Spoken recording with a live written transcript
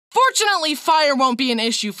Fortunately, fire won't be an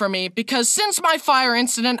issue for me because since my fire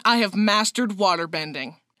incident, I have mastered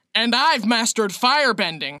waterbending. And I've mastered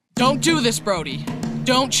firebending. Don't do this, Brody.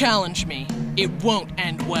 Don't challenge me. It won't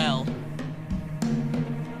end well.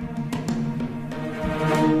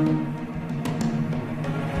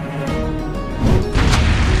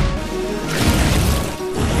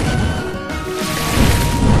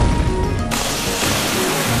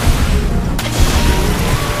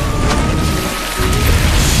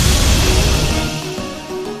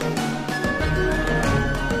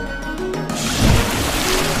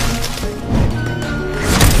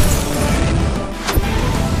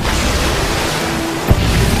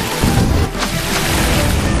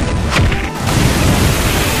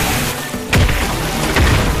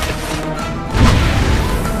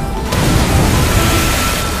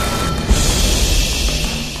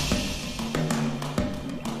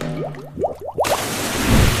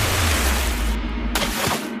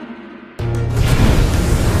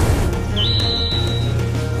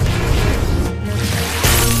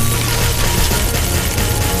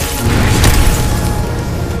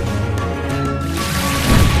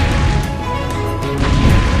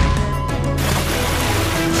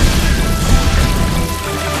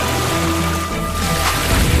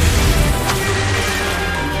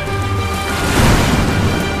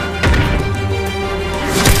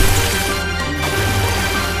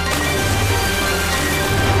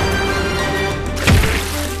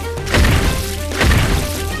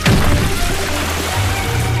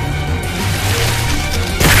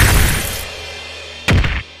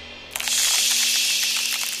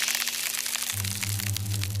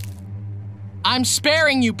 I'm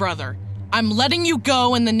sparing you, brother. I'm letting you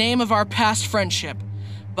go in the name of our past friendship.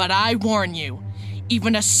 But I warn you,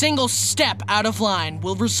 even a single step out of line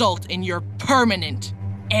will result in your permanent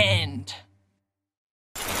end.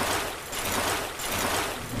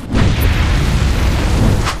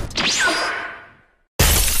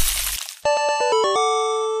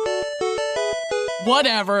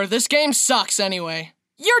 Whatever, this game sucks anyway.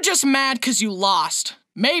 You're just mad 'cause you lost.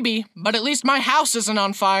 Maybe, but at least my house isn't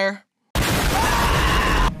on fire.